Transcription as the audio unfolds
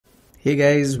Hey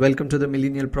guys, welcome to the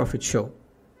Millennial Profit Show.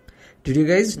 Did you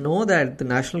guys know that the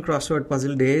National Crossword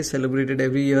Puzzle Day is celebrated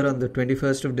every year on the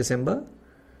 21st of December?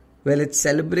 Well, it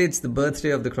celebrates the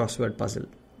birthday of the crossword puzzle.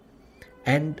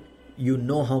 And you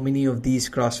know how many of these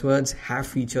crosswords have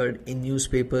featured in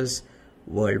newspapers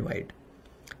worldwide.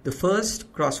 The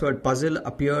first crossword puzzle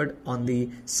appeared on the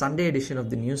Sunday edition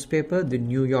of the newspaper, the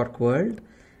New York World,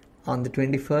 on the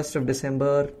 21st of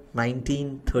December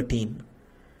 1913.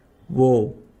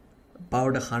 Whoa!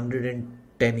 About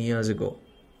 110 years ago.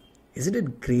 Isn't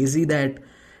it crazy that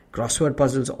crossword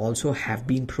puzzles also have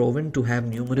been proven to have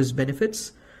numerous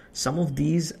benefits? Some of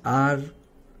these are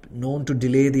known to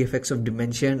delay the effects of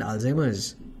dementia and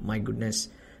Alzheimer's. My goodness.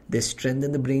 They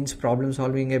strengthen the brain's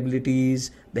problem-solving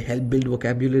abilities, they help build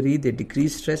vocabulary, they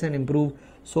decrease stress and improve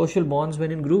social bonds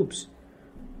when in groups.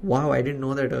 Wow, I didn't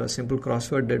know that a simple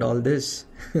crossword did all this.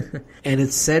 And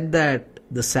it's said that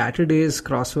the Saturday's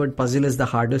crossword puzzle is the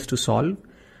hardest to solve.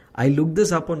 I looked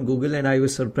this up on Google and I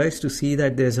was surprised to see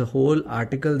that there's a whole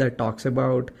article that talks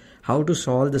about how to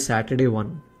solve the Saturday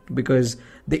one, because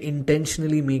they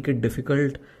intentionally make it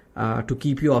difficult to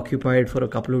keep you occupied for a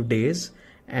couple of days.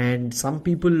 And some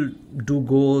people do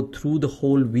go through the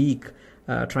whole week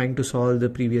trying to solve the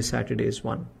previous Saturday's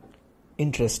one.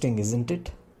 Interesting, isn't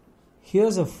it?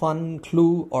 Here's a fun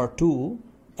clue or two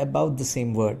about the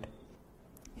same word.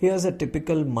 Here's a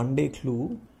typical Monday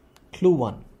clue. Clue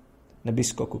 1,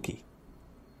 Nabisco cookie.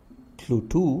 Clue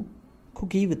 2,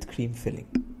 cookie with cream filling.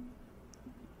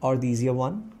 Or the easier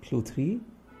one, clue 3,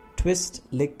 twist,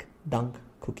 lick, dunk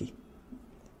cookie.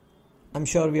 I'm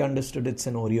sure we understood it's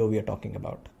an Oreo we are talking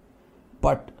about.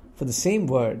 But for the same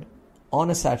word, on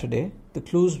a Saturday, the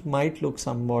clues might look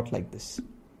somewhat like this.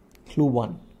 Clue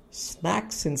 1,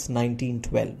 snack since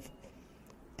 1912.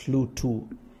 Clue 2,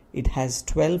 it has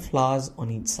 12 flowers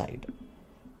on each side.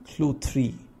 Clue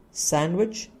 3,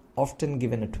 sandwich often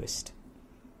given a twist.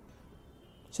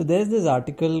 So there's this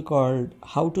article called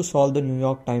How to Solve the New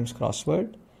York Times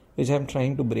Crossword, which I'm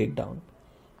trying to break down.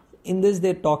 In this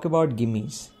they talk about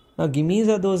gimmies. Now gimmies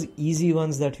are those easy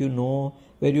ones that you know,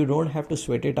 where you don't have to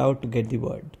sweat it out to get the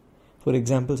word. For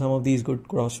example, some of these good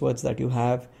crosswords that you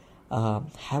have a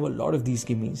lot of these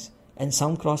gimmies. And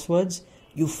some crosswords,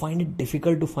 you find it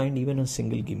difficult to find even a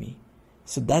single gimme.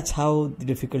 So that's how the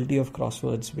difficulty of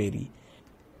crosswords vary.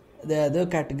 The other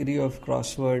category of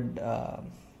crossword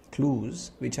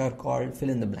clues, which are called fill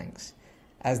in the blanks.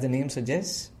 As the name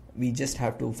suggests, we just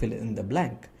have to fill in the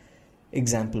blank.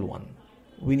 Example 1.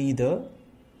 We need a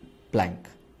blank.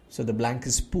 So the blank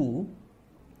is poo,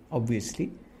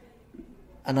 obviously.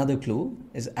 Another clue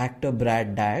is actor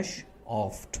Brad Dash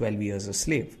of 12 Years a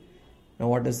Slave. Now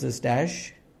what does this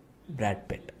dash? Brad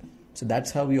Pitt. So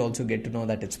that's how we also get to know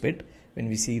that it's Pitt, when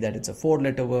we see that it's a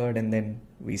 4-letter word and then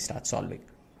we start solving.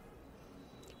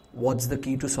 What's the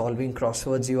key to solving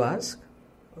crosswords, you ask?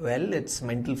 Well, it's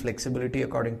mental flexibility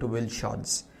according to Will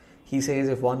Shodds. He says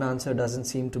if one answer doesn't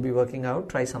seem to be working out,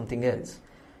 try something else,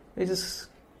 which is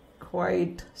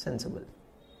quite sensible.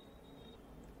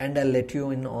 And I'll let you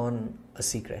in on a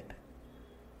secret.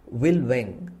 Will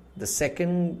Weng, the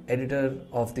second editor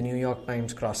of the New York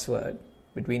Times Crossword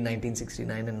between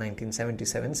 1969 and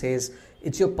 1977, says,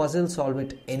 it's your puzzle, solve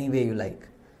it any way you like.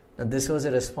 Now this was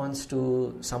a response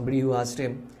to somebody who asked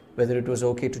him whether it was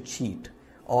okay to cheat,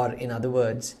 or in other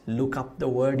words, look up the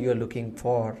word you're looking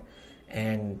for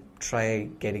and try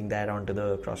getting that onto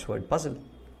the crossword puzzle.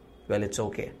 Well, it's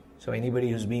okay. So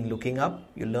anybody who's been looking up,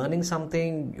 you're learning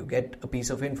something, you get a piece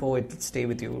of info, it will stay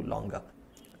with you longer.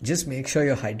 Just make sure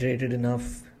you're hydrated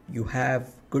enough, you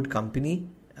have good company,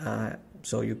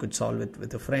 so you could solve it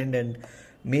with a friend, and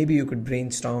maybe you could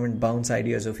brainstorm and bounce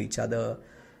ideas of each other.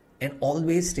 And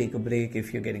always take a break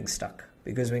if you're getting stuck,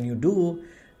 because when you do,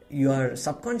 you are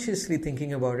subconsciously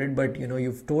thinking about it, but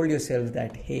you've told yourself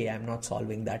that, hey, I'm not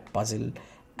solving that puzzle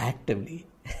actively.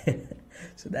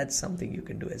 So that's something you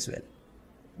can do as well.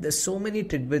 There's so many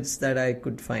tidbits that I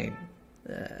could find.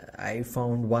 I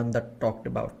found one that talked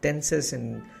about tenses,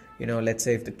 and let's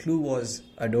say if the clue was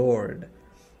adored,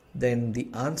 then the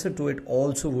answer to it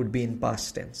also would be in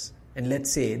past tense. And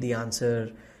let's say the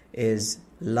answer is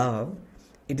love.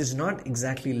 It is not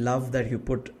exactly love that you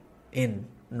put in,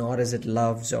 nor is it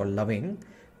loves or loving,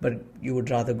 but you would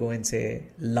rather go and say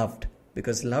loved,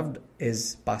 because loved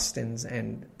is past tense,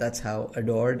 and that's how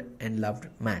adored and loved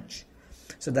match.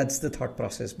 So that's the thought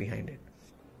process behind it.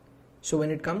 So when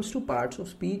it comes to parts of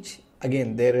speech,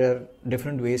 again, there are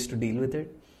different ways to deal with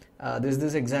it. There's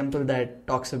this example that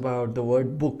talks about the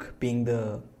word book being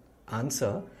the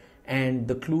answer, and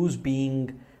the clues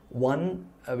being one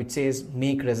which says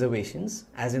make reservations,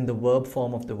 as in the verb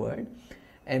form of the word,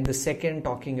 and the second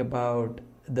talking about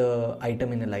the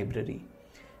item in a library,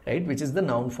 right? Which is the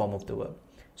noun form of the verb.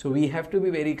 So we have to be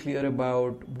very clear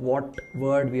about what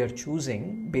word we are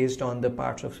choosing based on the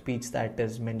parts of speech that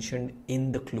is mentioned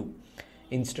in the clue,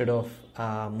 instead of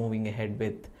moving ahead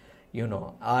with,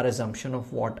 our assumption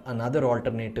of what another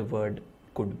alternative word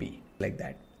could be, like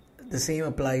that. The same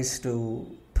applies to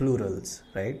plurals,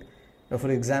 right? Now,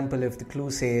 for example, if the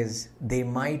clue says they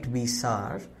might be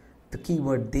sour, the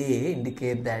keyword they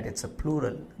indicate that it's a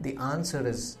plural. The answer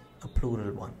is a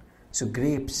plural one. So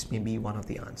grapes may be one of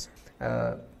the answers.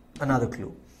 Another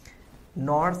clue,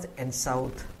 North and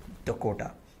South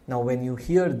Dakota. Now, when you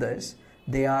hear this,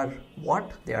 they are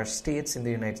what? They are states in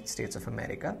the United States of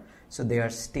America. So they are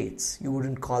states. You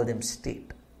wouldn't call them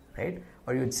state, right?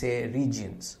 Or you would say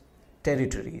regions,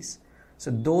 territories.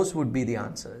 So those would be the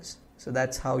answers. So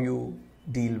that's how you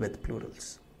deal with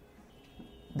plurals.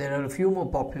 There are a few more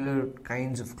popular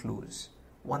kinds of clues.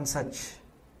 One such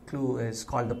clue is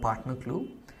called the partner clue,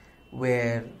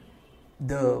 where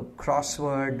the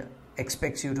crossword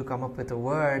expects you to come up with a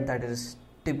word that is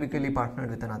typically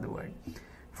partnered with another word.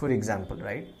 For example,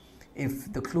 right?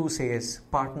 If the clue says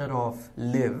partner of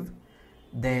live,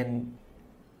 then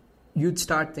you'd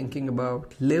start thinking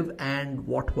about live and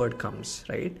what word comes,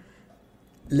 right?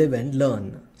 Live and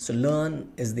learn. So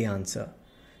learn is the answer.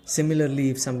 Similarly,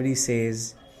 if somebody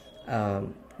says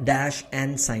dash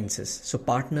and sciences, so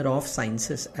partner of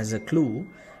sciences as a clue,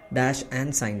 dash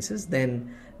and sciences,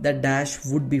 then that dash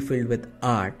would be filled with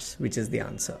arts, which is the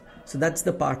answer. So that's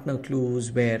the partner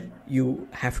clues, where you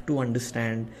have to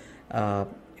understand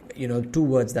two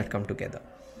words that come together.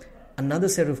 Another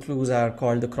set of clues are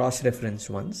called the cross-referenced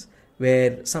ones,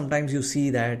 where sometimes you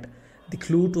see that the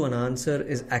clue to an answer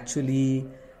is actually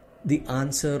the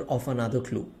answer of another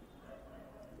clue.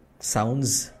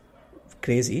 Sounds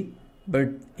crazy, but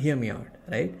hear me out,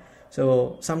 right?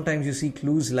 So sometimes you see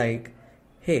clues like,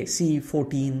 hey, see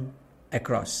 14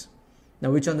 across.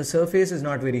 Now, which on the surface is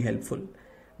not very helpful,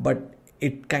 but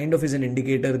it kind of is an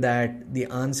indicator that the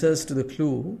answers to the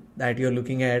clue that you're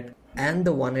looking at and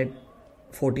the one at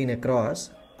 14 across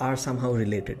are somehow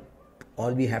related.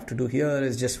 All we have to do here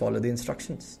is just follow the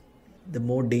instructions. The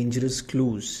more dangerous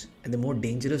clues and the more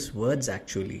dangerous words,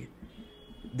 actually,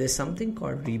 there's something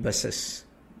called rebuses,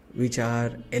 which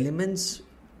are elements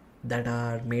that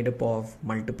are made up of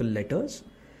multiple letters,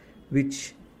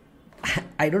 which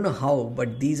I don't know how,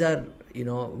 but these are,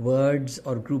 words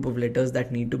or group of letters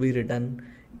that need to be written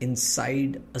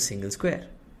inside a single square.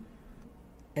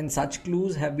 And such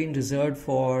clues have been reserved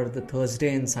for the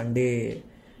Thursday and Sunday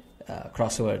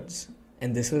crosswords.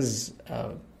 And this is,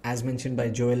 as mentioned by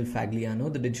Joel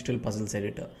Fagliano, the digital puzzles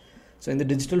editor. So in the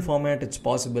digital format, it's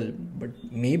possible, but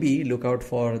maybe look out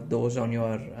for those on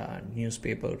your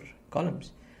newspaper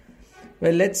columns.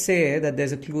 Well, let's say that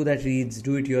there's a clue that reads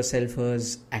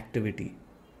do-it-yourselfer's activity,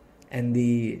 and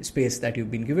the space that you've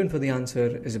been given for the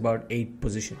answer is about 8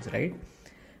 positions, right?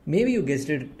 Maybe you guessed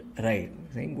it right.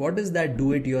 Think, what is that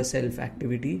do-it-yourself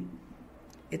activity?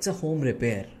 It's a home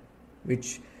repair,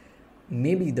 which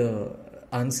may be the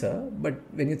answer, but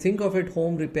when you think of it,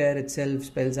 home repair itself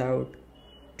spells out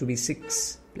to be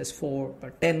 6 plus 4 or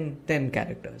 10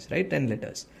 characters, right? 10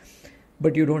 letters.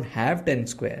 But you don't have 10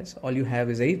 squares. All you have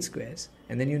is 8 squares.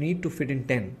 And then you need to fit in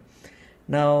 10.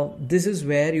 Now, this is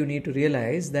where you need to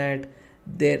realize that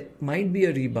there might be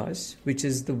a rebus, which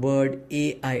is the word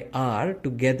AIR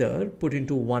together put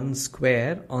into one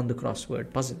square on the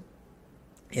crossword puzzle.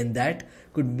 And that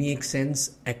could make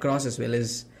sense across as well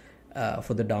as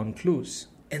for the down clues.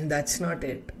 And that's not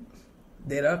it.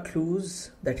 There are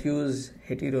clues that use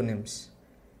heteronyms.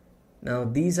 Now,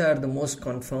 these are the most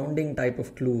confounding type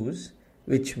of clues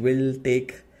which will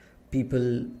take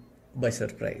people by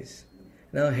surprise.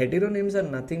 Now, heteronyms are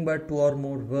nothing but 2 or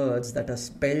more words that are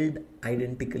spelled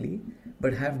identically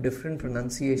but have different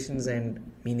pronunciations and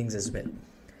meanings as well.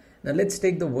 Now, let's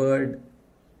take the word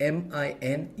minute.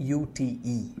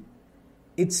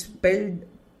 It's spelled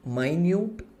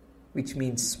minute, which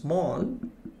means small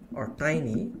or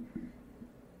tiny,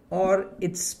 or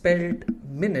it's spelled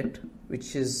minute,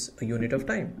 which is a unit of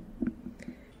time.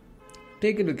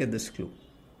 Take a look at this clue.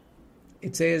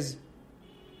 It says,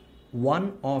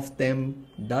 one of them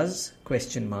does ?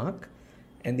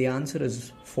 And the answer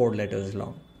is 4 letters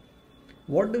long.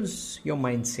 What does your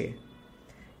mind say?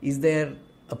 Is there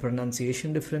a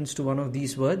pronunciation difference to one of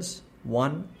these words?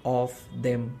 One of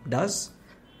them does?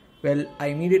 Well, I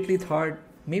immediately thought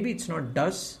maybe it's not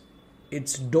does,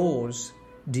 it's does,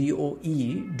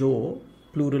 D-O-E, do,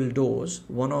 plural does,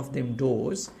 one of them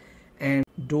does, and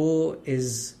doe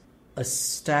is a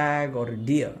stag or a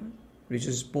deer, which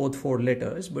is both four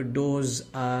letters, but those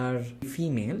are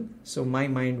female. So my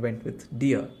mind went with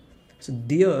deer. So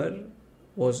deer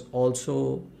was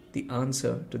also the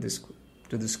answer to this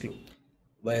clue.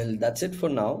 Well, that's it for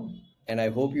now. And I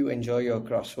hope you enjoy your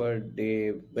crossword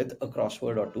day with a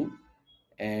crossword or two.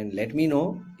 And let me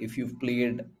know if you've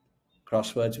played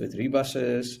crosswords with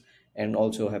rebuses and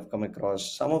also have come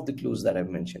across some of the clues that I've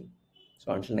mentioned.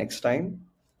 So until next time,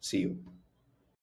 see you.